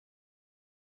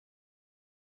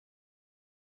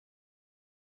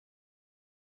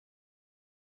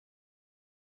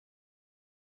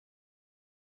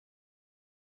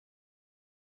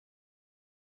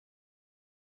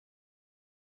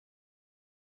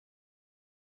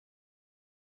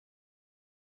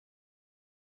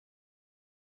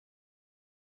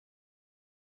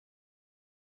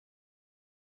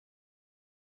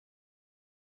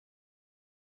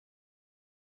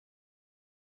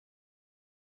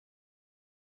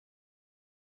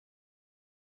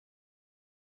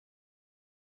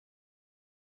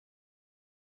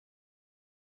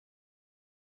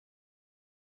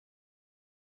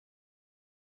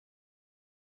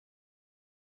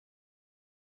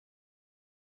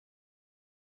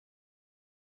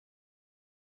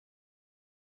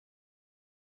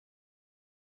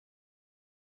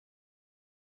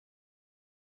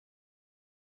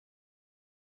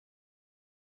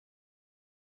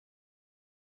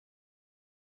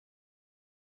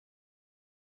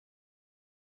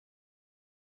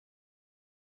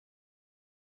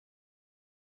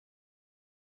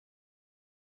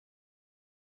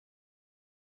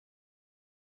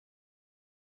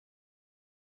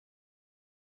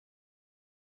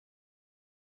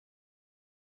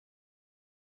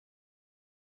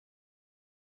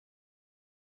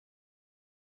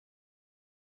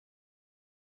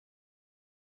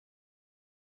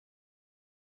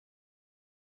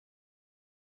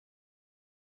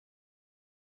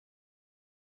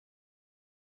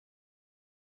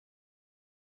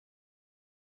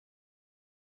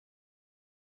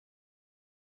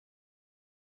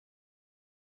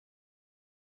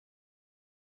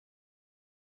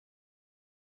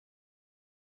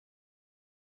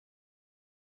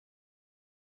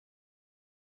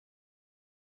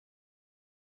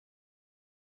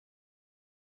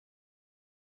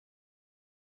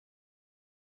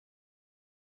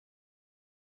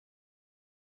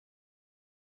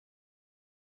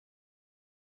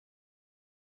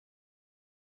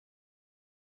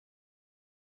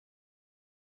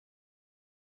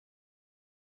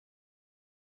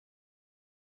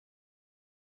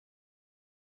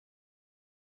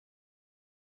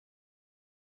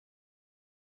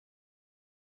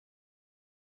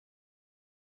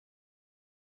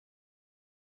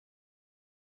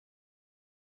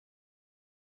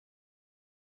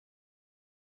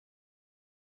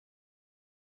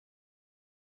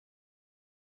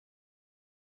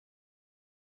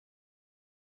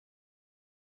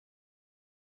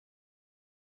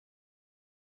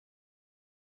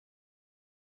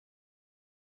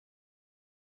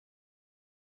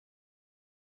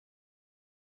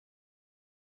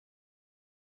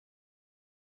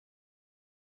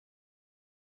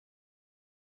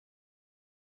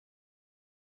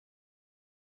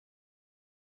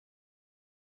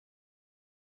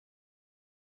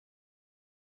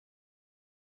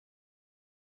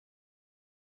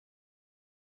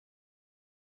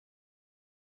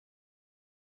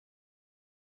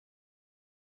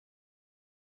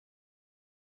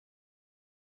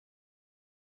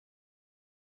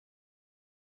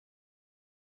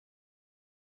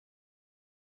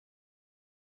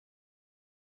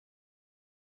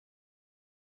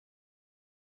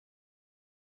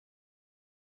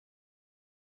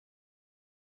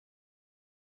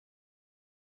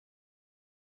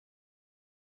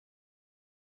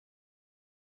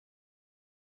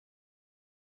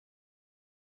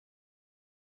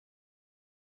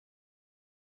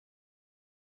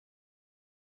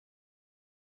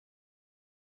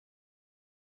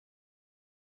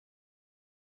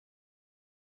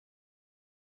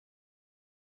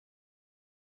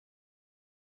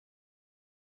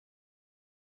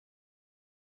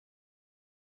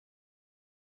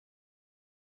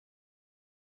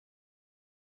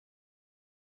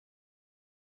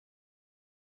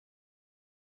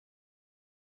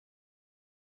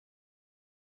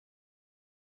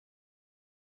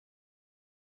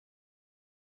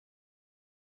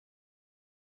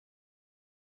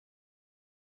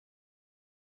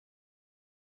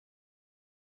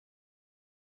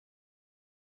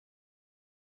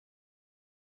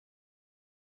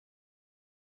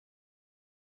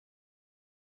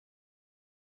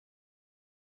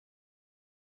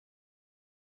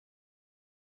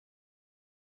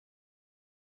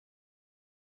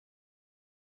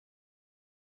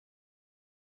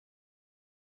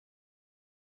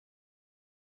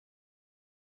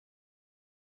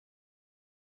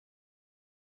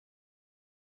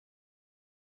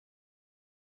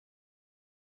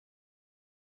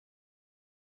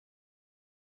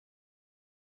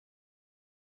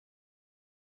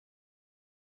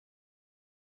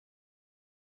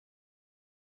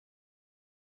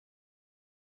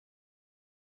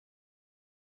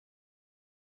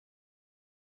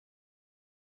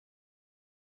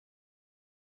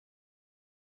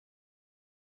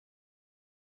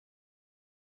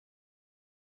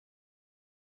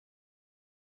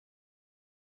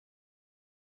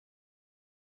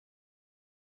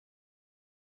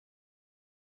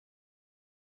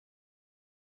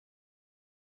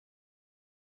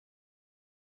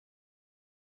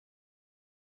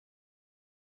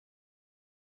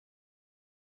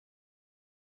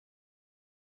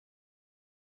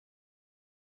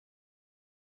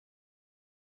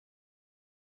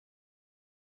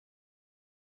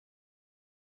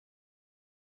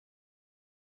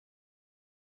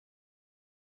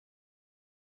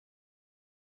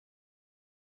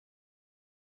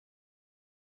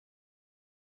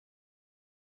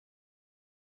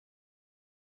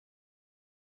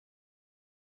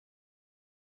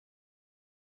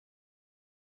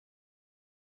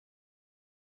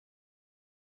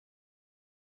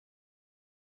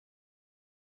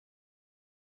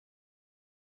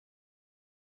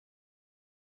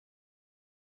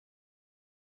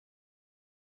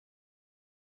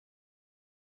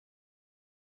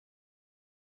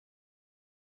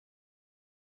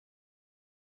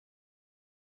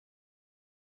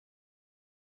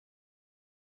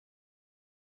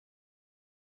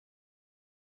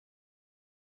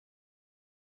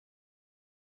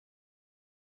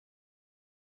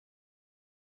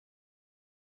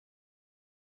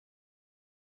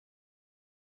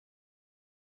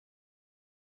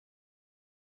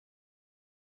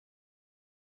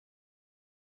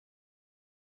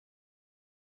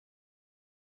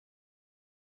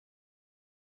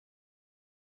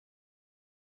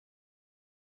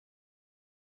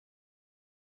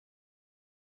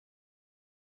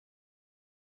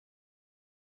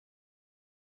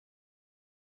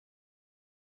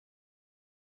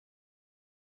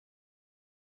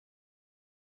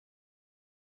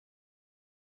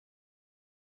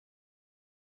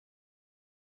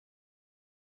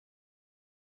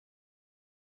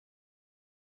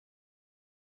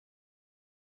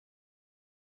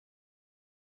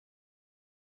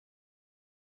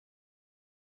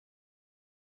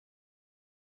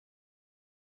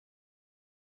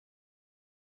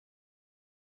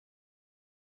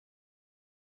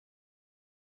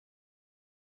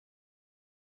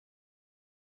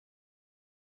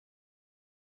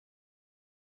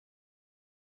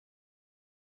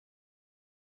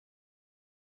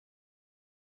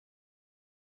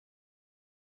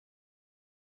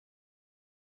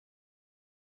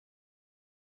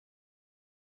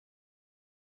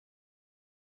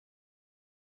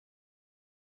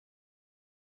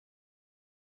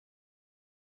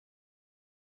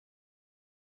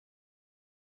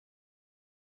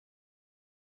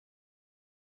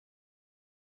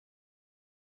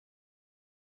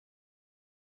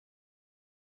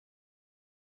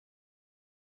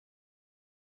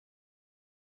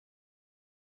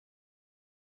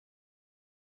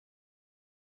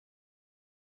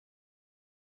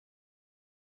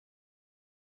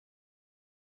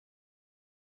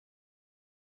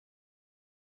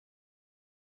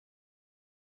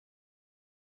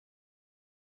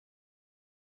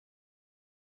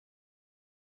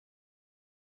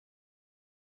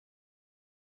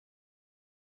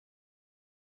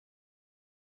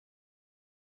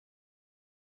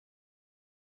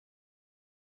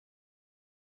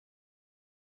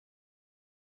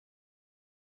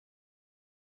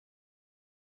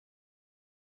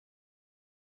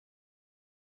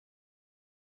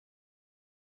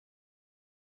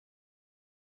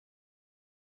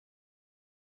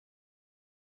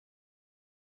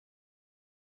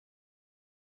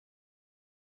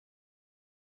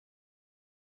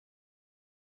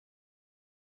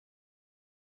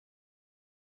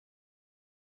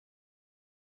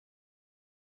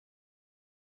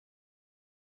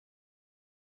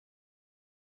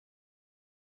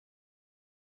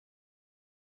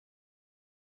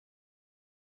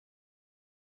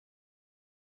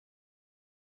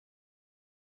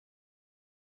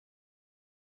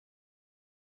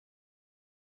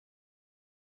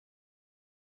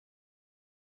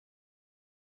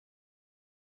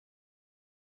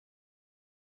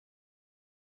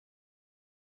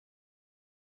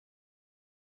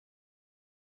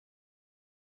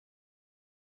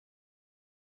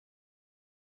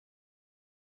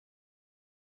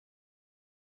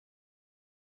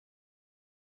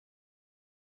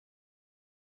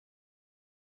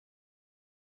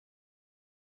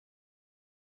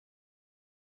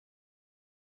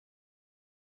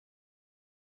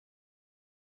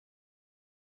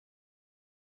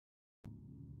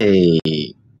Hey,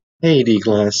 hey,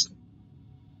 D-Class.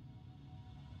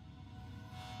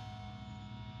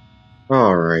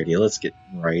 Alrighty, let's get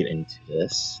right into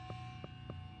this.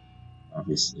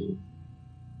 Obviously,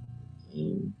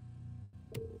 game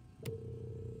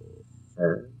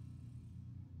first.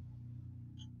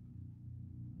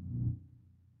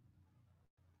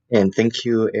 And thank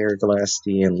you, Airglass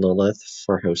D and Lilith,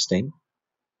 for hosting.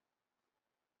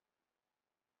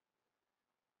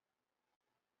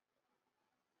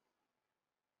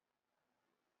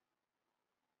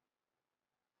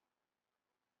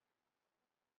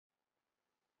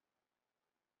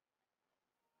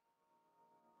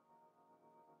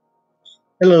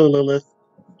 Hello, Lilith.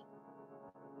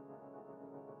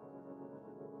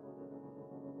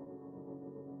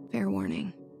 Fair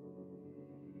warning.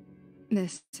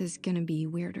 This is gonna be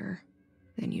weirder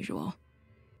than usual.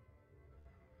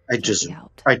 I just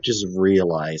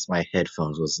realized my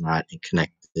headphones was not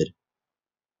connected.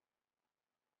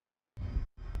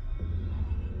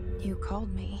 You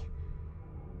called me.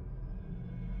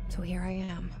 So here I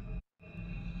am.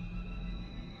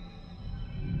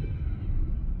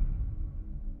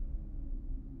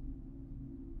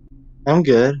 I'm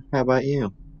good. How about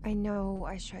you? I know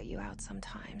I shut you out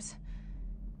sometimes.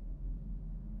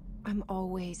 I'm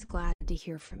always glad to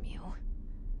hear from you.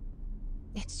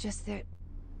 It's just that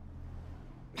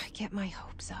I get my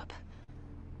hopes up.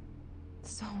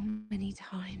 So many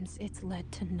times it's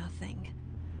led to nothing.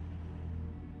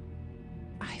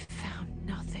 I've found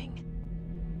nothing.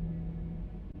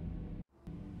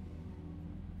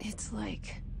 It's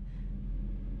like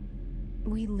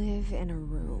we live in a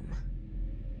room,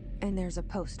 and there's a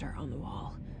poster on the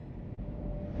wall.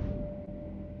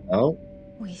 Oh?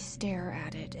 We stare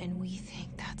at it and we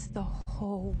think that's the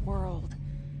whole world.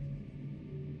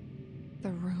 The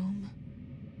room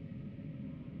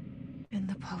and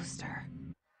the poster.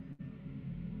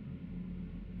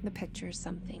 The picture's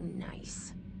something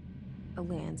nice. A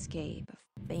landscape,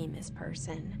 a famous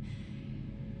person.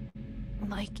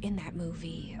 Like in that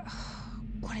movie,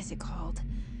 what is it called?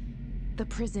 The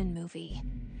prison movie.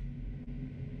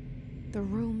 The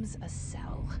room's a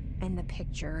cell, and the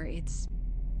picture, it's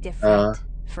different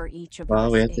for each of us.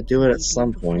 Well, we have to do it at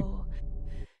some point.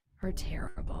 Or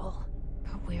terrible,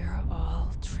 but we're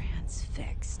all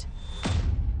transfixed.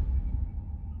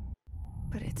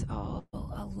 But it's all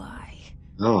a lie.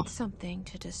 Oh. Something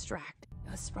to distract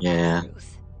us from the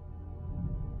truth.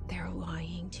 They're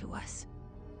lying to us.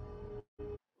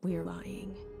 We're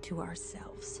lying to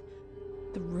ourselves.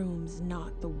 The room's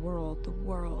not the world. The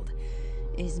world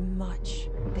is much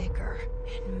bigger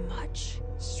and much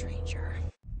stranger.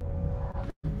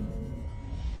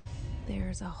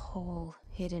 There's a hole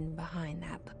hidden behind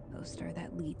that poster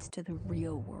that leads to the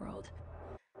real world.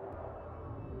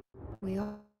 We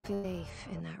all feel safe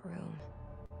in that room.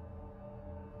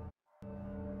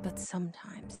 But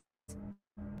sometimes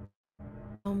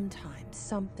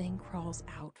something crawls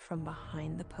out from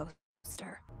behind the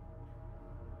poster.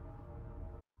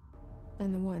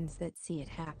 And the ones that see it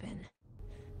happen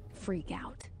freak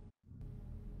out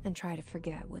and try to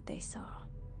forget what they saw.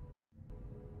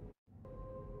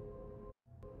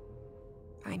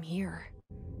 I'm here.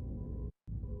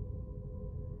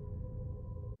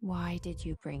 Why did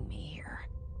you bring me here?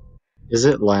 Is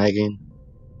it lagging?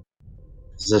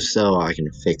 Because if so, I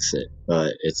can fix it,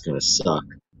 but it's gonna suck.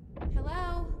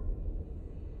 Hello?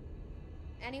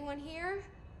 Anyone here?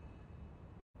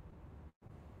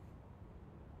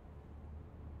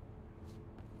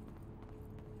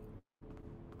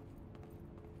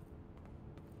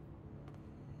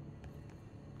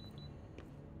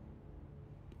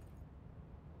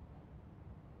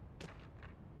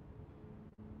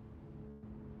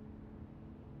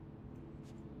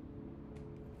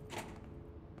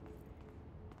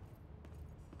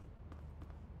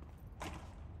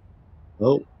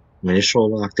 Oh,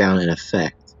 initial lockdown in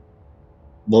effect.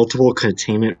 Multiple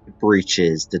containment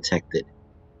breaches detected.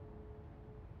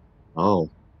 Oh.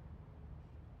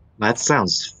 That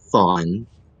sounds fun.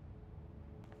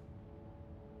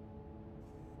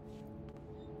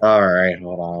 Alright,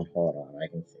 hold on. I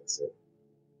can fix it.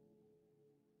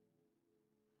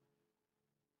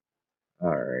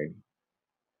 Alright.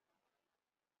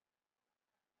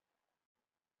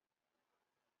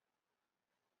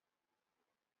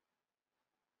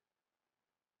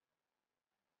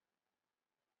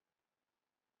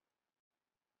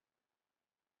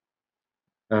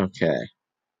 Okay.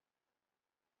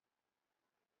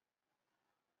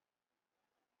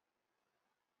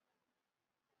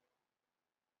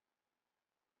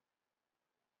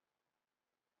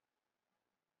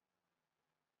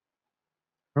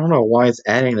 I don't know why it's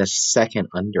adding a second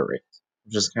under it.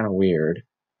 Which is kind of weird.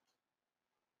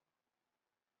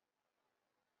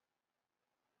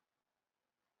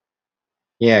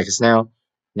 Yeah, because now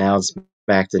it's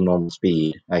back to normal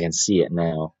speed. I can see it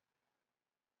now.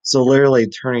 So literally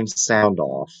turning sound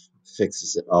off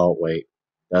fixes it. Oh wait,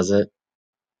 does it?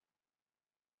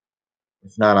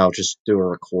 If not, I'll just do a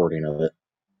recording of it.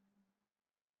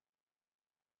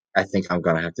 I think I'm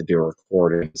gonna have to do a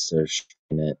recording instead of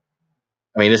showing it.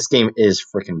 I mean, this game is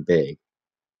freaking big.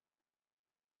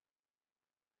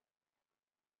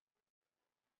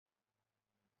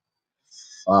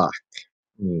 Fuck.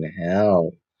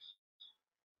 Hell.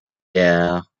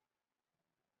 Yeah,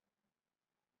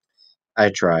 I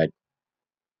tried.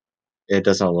 It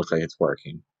doesn't look like it's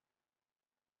working.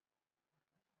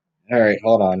 Alright,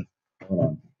 hold on.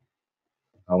 Hold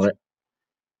on. I'm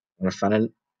gonna find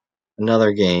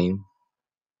another game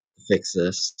to fix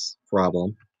this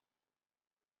problem.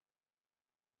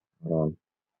 Hold on.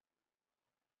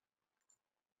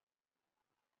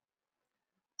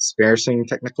 Experiencing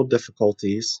technical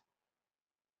difficulties.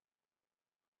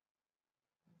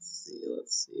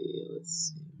 Let's see.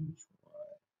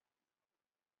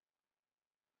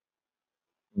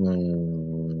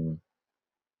 Hmm,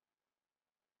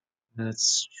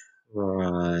 let's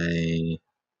try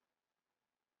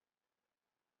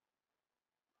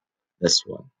this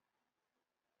one.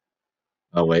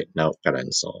 Oh wait, no, gotta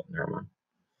install it. Never mind.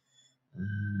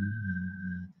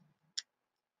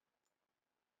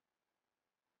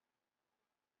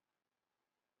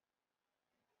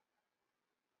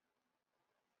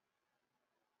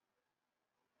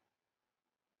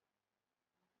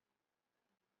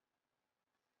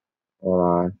 Hold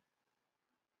on.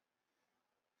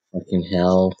 Fucking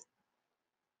hell.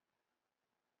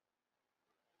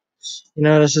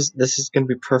 This is gonna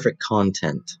be perfect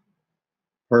content.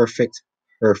 Perfect,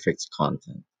 perfect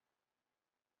content.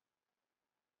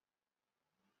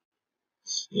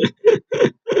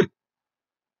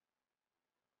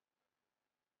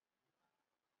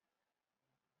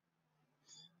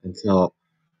 until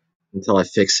until I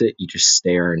fix it, you just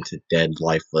stare into dead,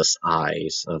 lifeless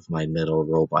eyes of my middle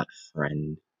robot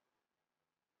friend.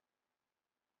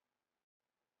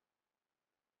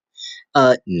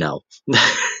 No.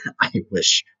 I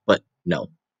wish, but no.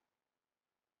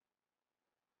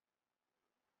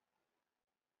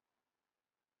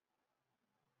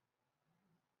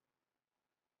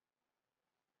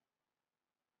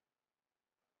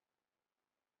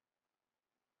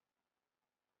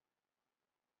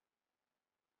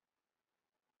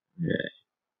 Yeah.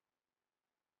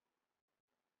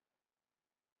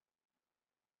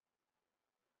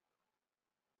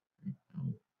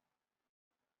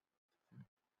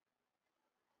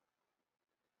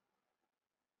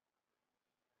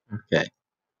 Okay.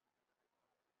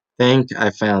 Think I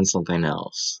found something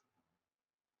else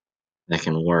that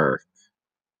can work,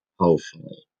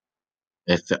 hopefully.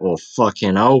 If it will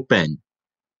fucking open.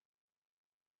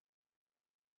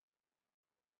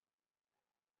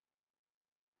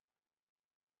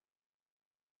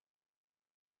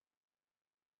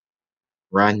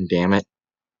 Run, damn it.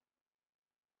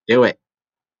 Do it.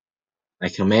 I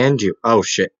command you. Oh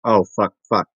shit. Oh fuck,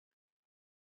 fuck.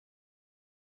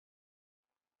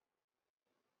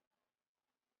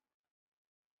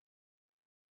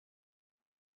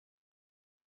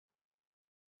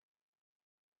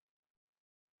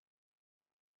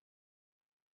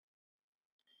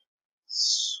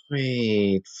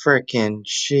 Sweet frickin'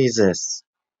 Jesus.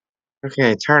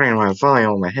 Okay, turning my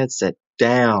volume on my headset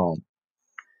down.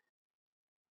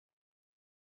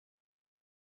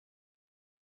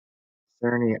 Is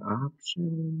there any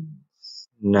options?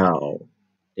 No.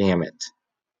 Damn it.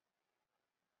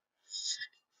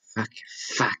 Fuck,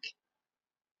 fuck.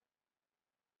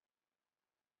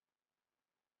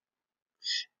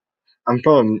 I'm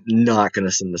probably not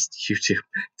gonna send this to YouTube.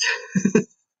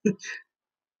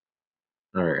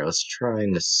 Alright, let's try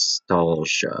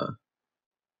nostalgia.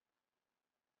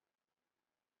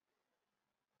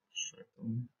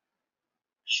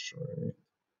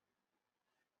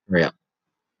 Hurry up.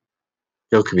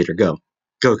 Go, computer, go.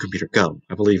 Go, computer, go.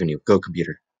 I believe in you. Go,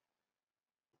 computer.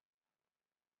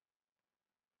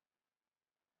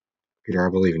 Computer,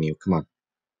 I believe in you. Come on.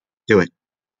 Do it.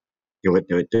 Do it,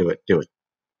 do it, do it, do it.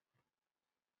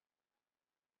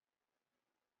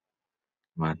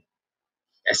 Come on.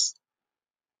 Yes.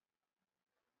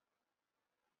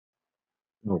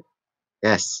 Oh,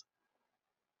 yes.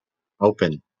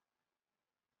 Open.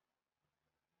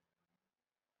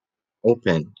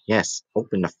 Open. Yes.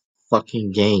 Open the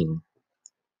fucking game.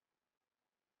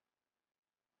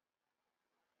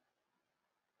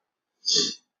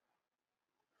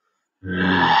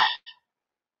 I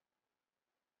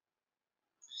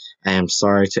am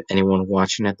sorry to anyone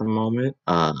watching at the moment.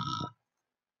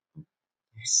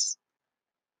 Yes.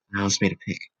 Allows me to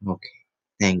pick. Okay,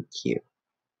 thank you.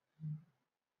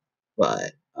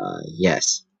 But,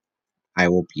 yes, I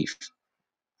will be.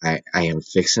 I am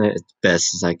fixing it as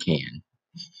best as I can,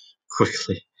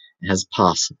 quickly as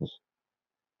possible.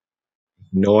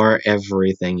 Ignore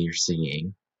everything you're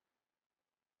seeing.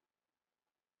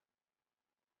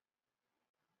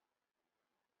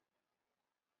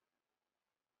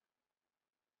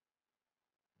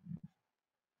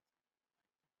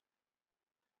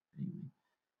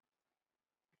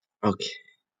 Okay.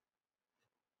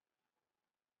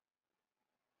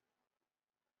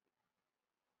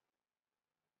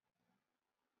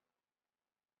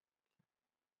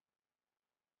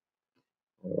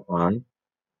 Hold on.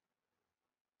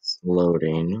 It's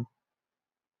loading.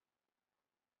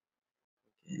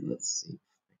 Okay, let's see if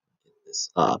I can get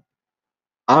this up.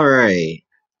 Alright.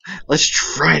 Let's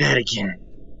try that again.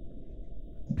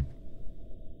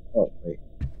 Oh, wait.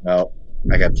 No.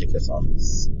 I gotta take this off.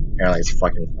 Apparently it's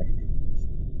fucking with my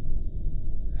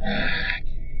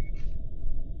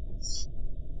Let's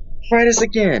try this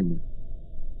again.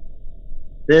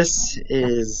 This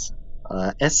is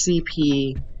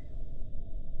SCP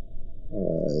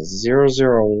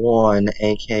 001,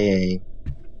 aka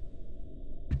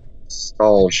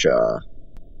Stalsha.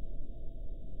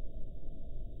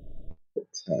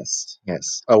 Test.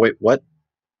 Yes. Oh, wait, what?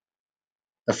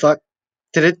 The fuck?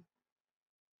 Did it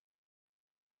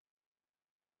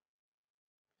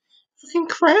fucking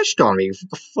crashed on me? What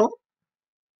the fuck?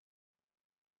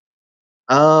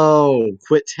 Oh,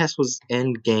 quit test was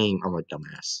end game. I'm a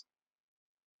dumbass.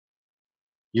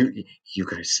 You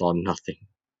guys saw nothing.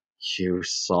 You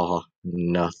saw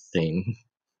nothing.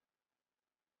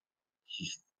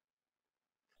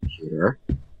 Here.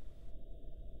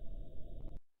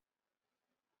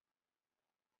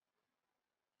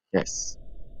 Yes.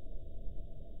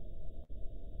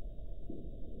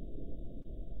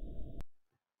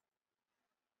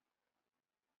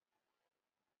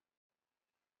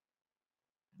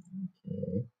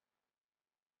 Okay.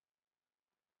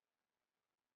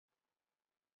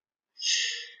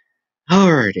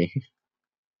 Alrighty.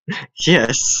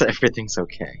 Yes, everything's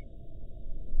okay.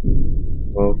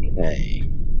 Okay.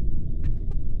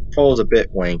 Control's a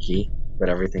bit wanky, but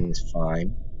everything's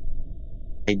fine.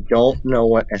 I don't know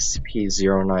what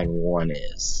SCP-091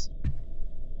 is.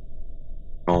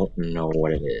 Don't know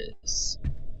what it is.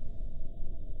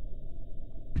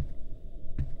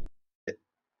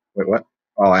 Wait, what?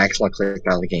 Oh, I accidentally clicked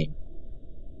out of the game.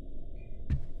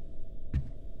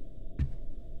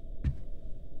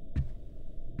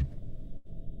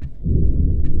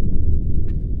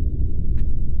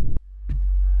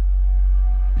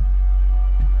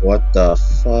 What the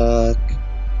fuck?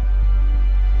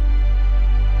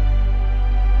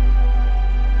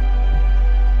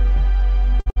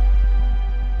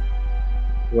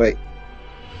 Wait.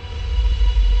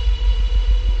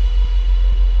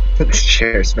 This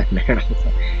chair's been there.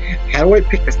 How do I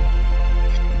pick this? I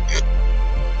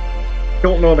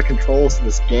don't know the controls of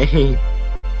this game.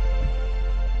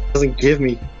 It doesn't give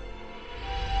me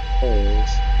controls.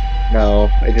 No,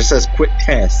 it just says quit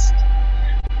test.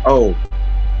 Oh.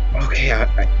 Okay,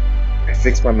 I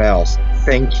fixed my mouse.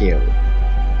 Thank you.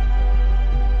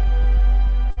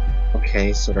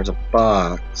 Okay, so there's a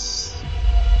box.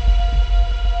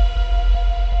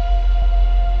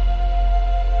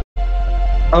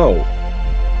 Oh.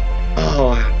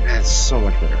 Oh, that's so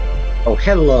much better. Oh,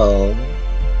 hello.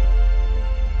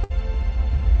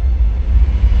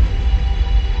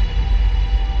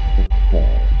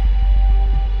 Okay.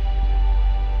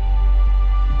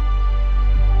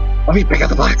 Let me pick out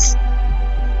the box.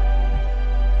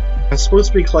 I'm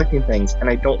supposed to be collecting things, and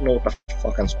I don't know what the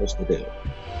fuck I'm supposed to do.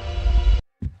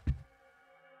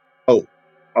 Oh,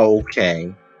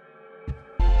 okay.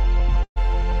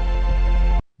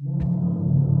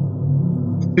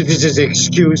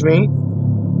 Excuse me?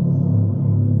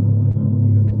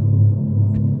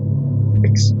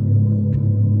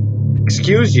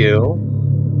 Excuse you?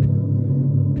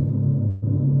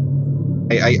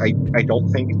 I don't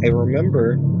think I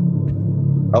remember.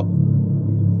 Oh.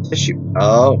 Tissue.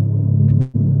 Oh.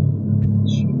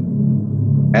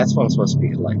 That's what I'm supposed to be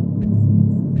collecting.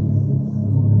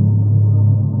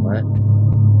 What?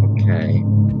 Okay.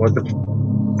 What the...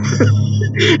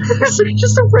 Is there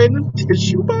just a random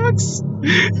tissue box? In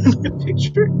the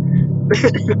picture?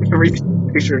 Every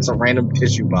picture is a random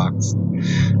tissue box.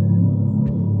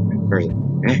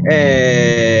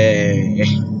 Hey!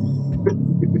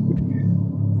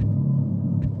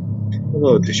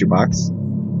 Hello, tissue box.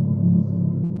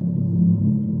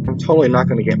 I'm totally not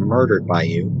going to get murdered by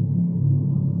you.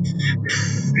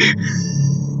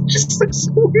 just looks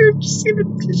so weird. Just see the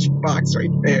tissue box right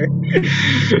there.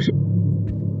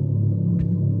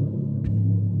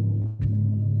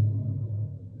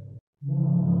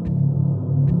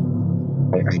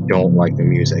 I don't like the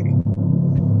music.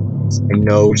 I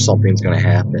know something's gonna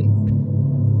happen.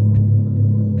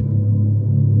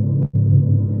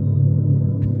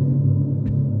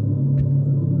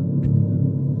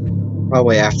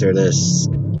 Probably after this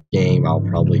game, I'll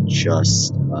probably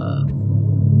just, I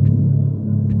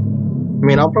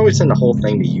mean, I'll probably send the whole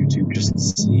thing to YouTube just to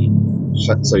see,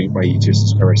 so my YouTube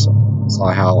subscribers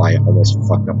saw how I almost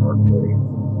fucked up our recording.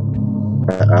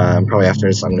 Probably after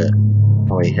this, I'm gonna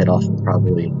probably head off and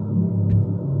probably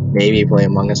maybe play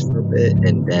Among Us for a bit,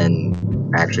 and then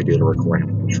actually do the recording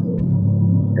control.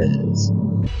 Because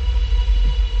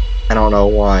I don't know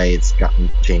why it's gotten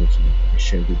janky. It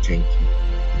shouldn't be janky.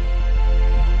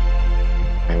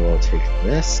 I will take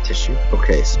this tissue.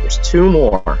 Okay, so there's 2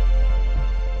 more. Where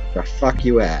the fuck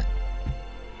you at?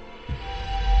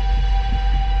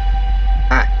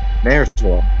 Ah, there's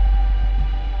one.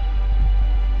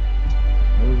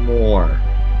 1 more.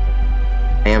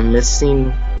 I am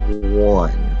missing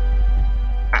 1.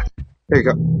 Ah, there you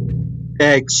go.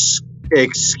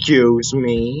 Excuse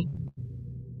me.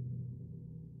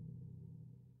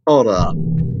 Hold up.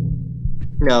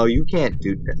 No, you can't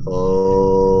do that.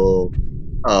 Oh.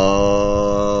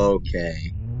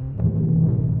 Okay.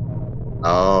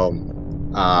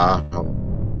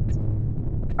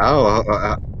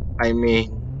 I mean,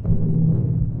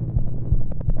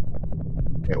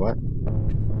 wait, what?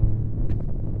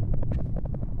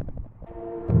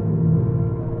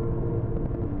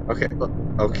 Okay,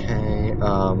 okay,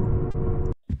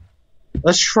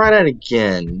 let's try that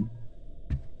again.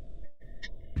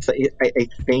 So I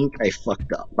think I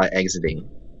fucked up by exiting.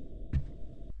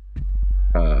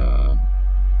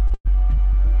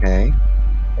 Okay.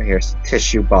 Here's the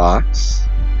tissue box.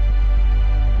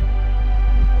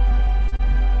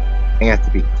 I have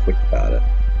to be quick about it.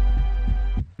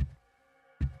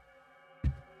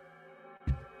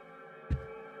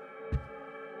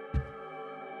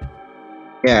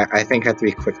 Yeah, I think I have to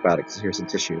be quick about it, because here's some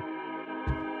tissue.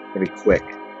 Gotta be quick.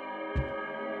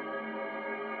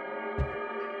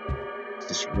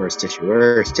 Tissue, where's tissue?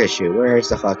 Where's tissue? Where's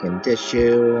the fucking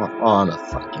tissue? I'm on a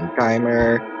fucking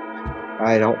timer.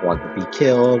 I don't want to be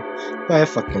killed by a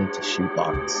fucking tissue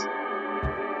box.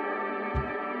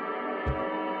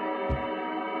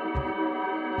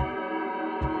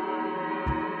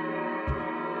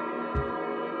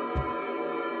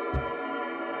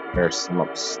 There's some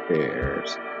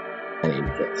upstairs. I need to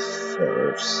get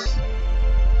first.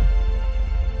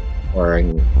 Or I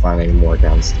can find any more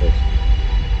downstairs.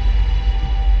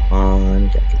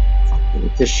 Get the fucking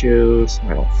tissues. I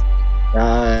don't fucking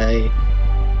die.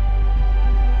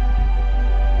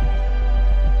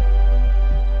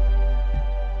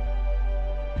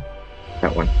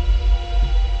 That one.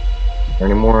 Is there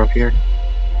any more up here?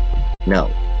 No.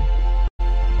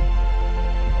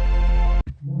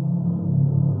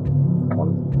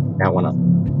 That one up.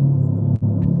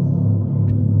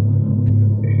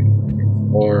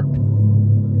 More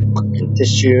fucking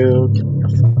tissue. Get the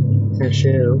fucking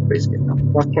tissue. Please get the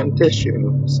fucking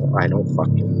tissue so I don't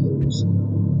fucking lose.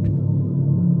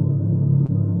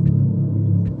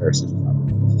 There's the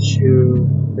fucking tissue.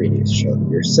 Please show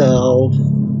yourself.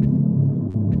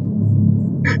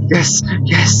 Yes!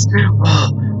 Yes! Oh, I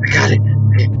got it!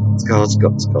 Okay, let's go, let's go,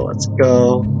 let's go, let's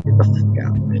go. Get the fuck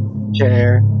out of my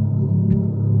chair.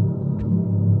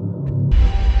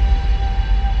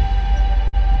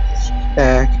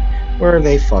 Back. Where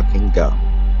they fucking go?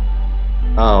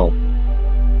 Oh.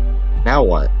 Now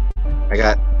what?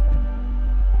 I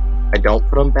don't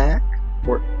put them back?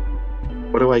 Or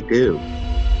what do I do?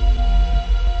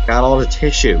 Got all the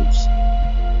tissues.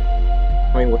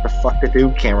 I mean, what the fuck to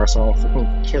do, camera, so I'll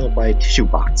fucking killed by a tissue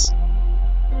box.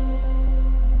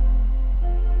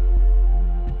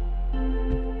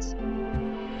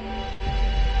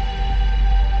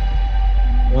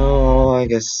 Oh, I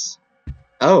guess.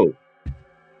 Oh.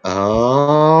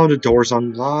 Oh, the door's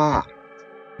unlocked.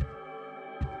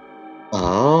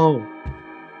 Oh.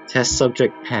 Test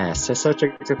subject passed. Test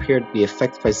subject appeared to be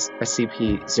affected by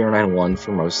SCP-091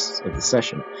 for most of the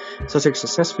session. Subject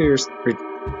successfully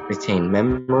retained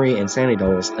memory and sanity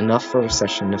levels enough for a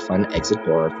session to find an exit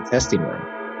door of the testing room.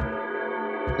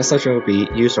 Test subject will be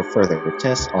used for further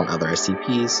tests on other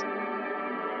SCPs.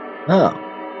 Oh.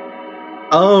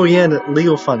 Oh yeah, the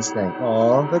legal funds thing.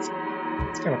 Oh, that's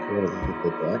kind of cool that he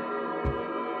did that.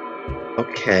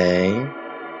 Okay.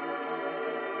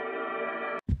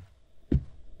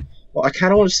 Well, I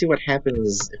kind of want to see what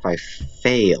happens if I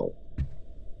fail.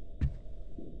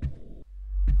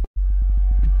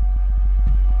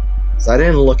 So I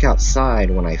didn't look outside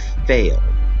when I failed.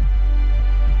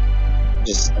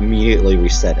 Just immediately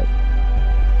reset it.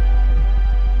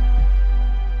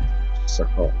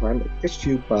 Circle around the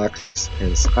tissue box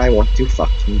because I want to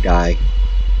fucking die.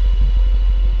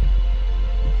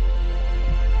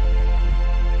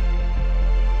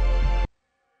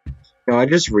 No, I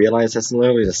just realized that's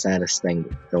literally the saddest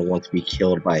thing. Don't want to be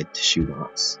killed by a tissue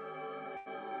box.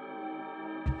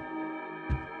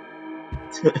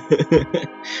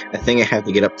 I think I have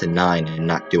to get up to 9 and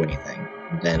not do anything.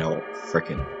 And then I'll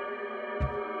frickin'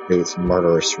 do its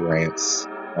murderous rants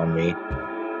on me.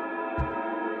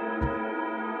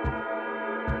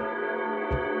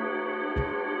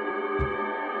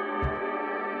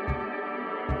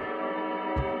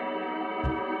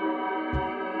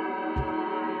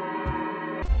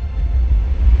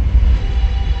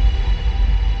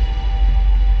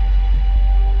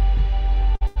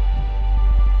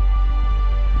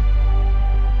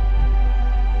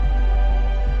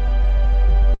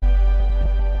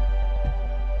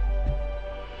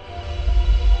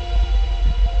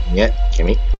 Yeah,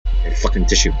 Kimmy. Your fucking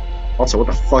tissue. Also, what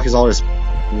the fuck is all this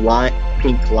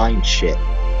pink line shit?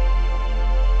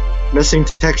 Missing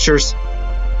textures.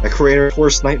 A creator's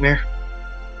worst nightmare.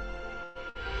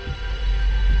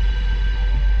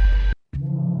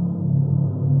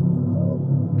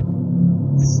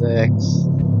 Six.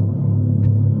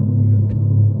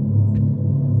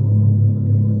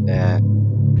 That.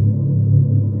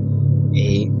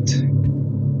 8.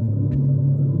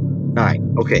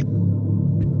 9. Okay.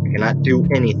 I cannot do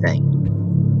anything.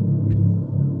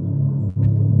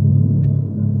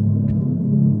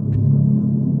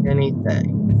 Anything.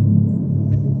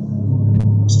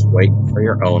 Just wait for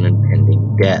your own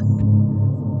impending death.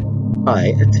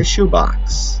 Buy a tissue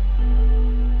box.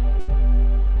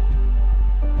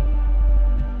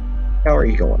 How are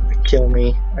you going to kill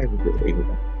me? I really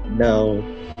don't know.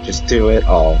 Just do it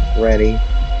already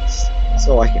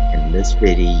so I can end this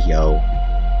video.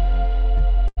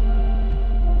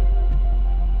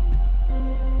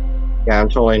 Yeah, I'm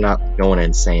totally not going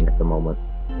insane at the moment.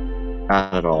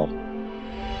 Not at all.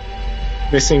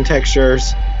 Missing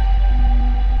textures.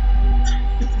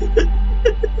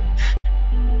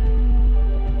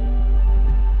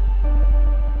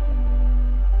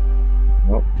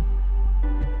 Nope.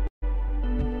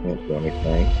 Can't do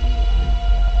anything.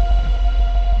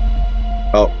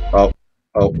 Oh,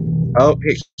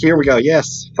 here we go.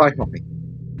 Yes, finally.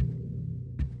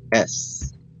 Yes.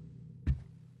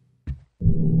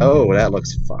 Oh, that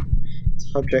looks fun.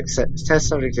 Test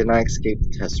subject did not escape the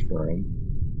test room.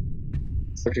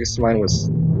 Subject's mind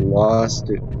was lost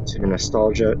due to the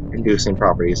nostalgia-inducing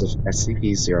properties of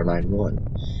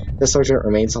SCP-091. The subject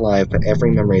remains alive, but every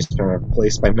memory has been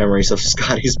replaced by memories of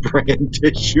Scotty's brand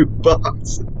tissue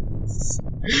boxes.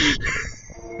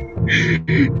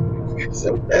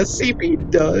 So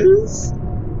SCP does?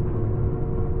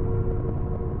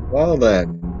 Well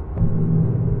then.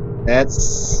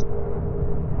 That's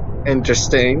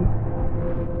interesting.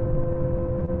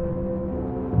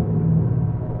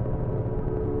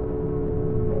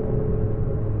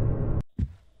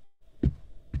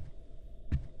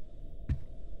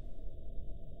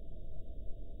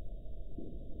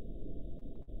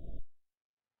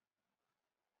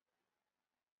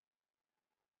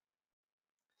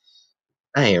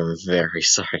 I am very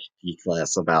sorry,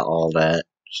 D-Class, about all that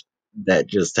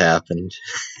just happened.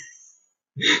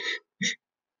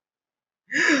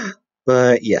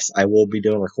 But yes, I will be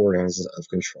doing recordings of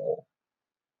Control.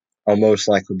 I'll most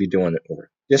likely be doing it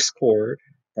over Discord,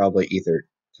 probably either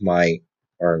tonight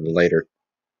or later,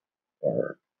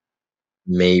 or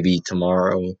maybe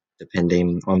tomorrow,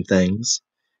 depending on things.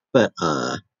 But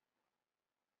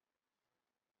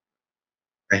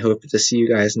I hope to see you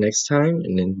guys next time,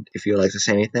 and then if you'd like to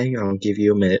say anything, I'll give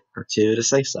you a minute or two to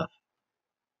say stuff.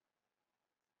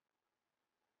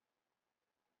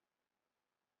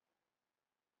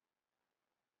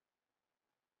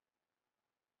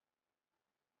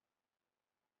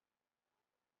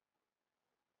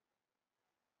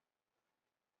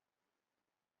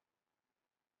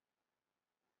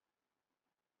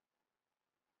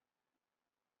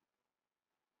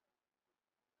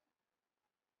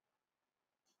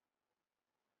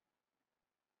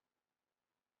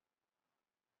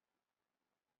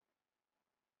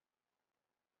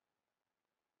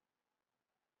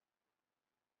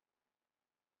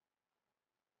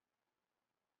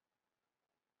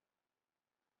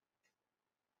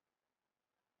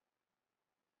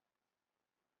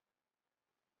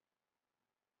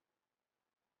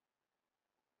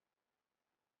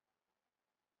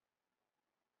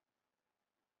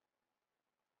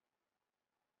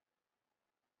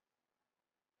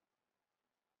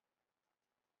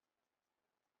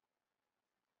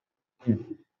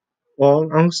 Well,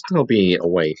 I'll still be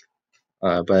awake.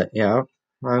 But yeah,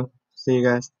 I'll see you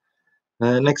guys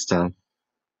next time.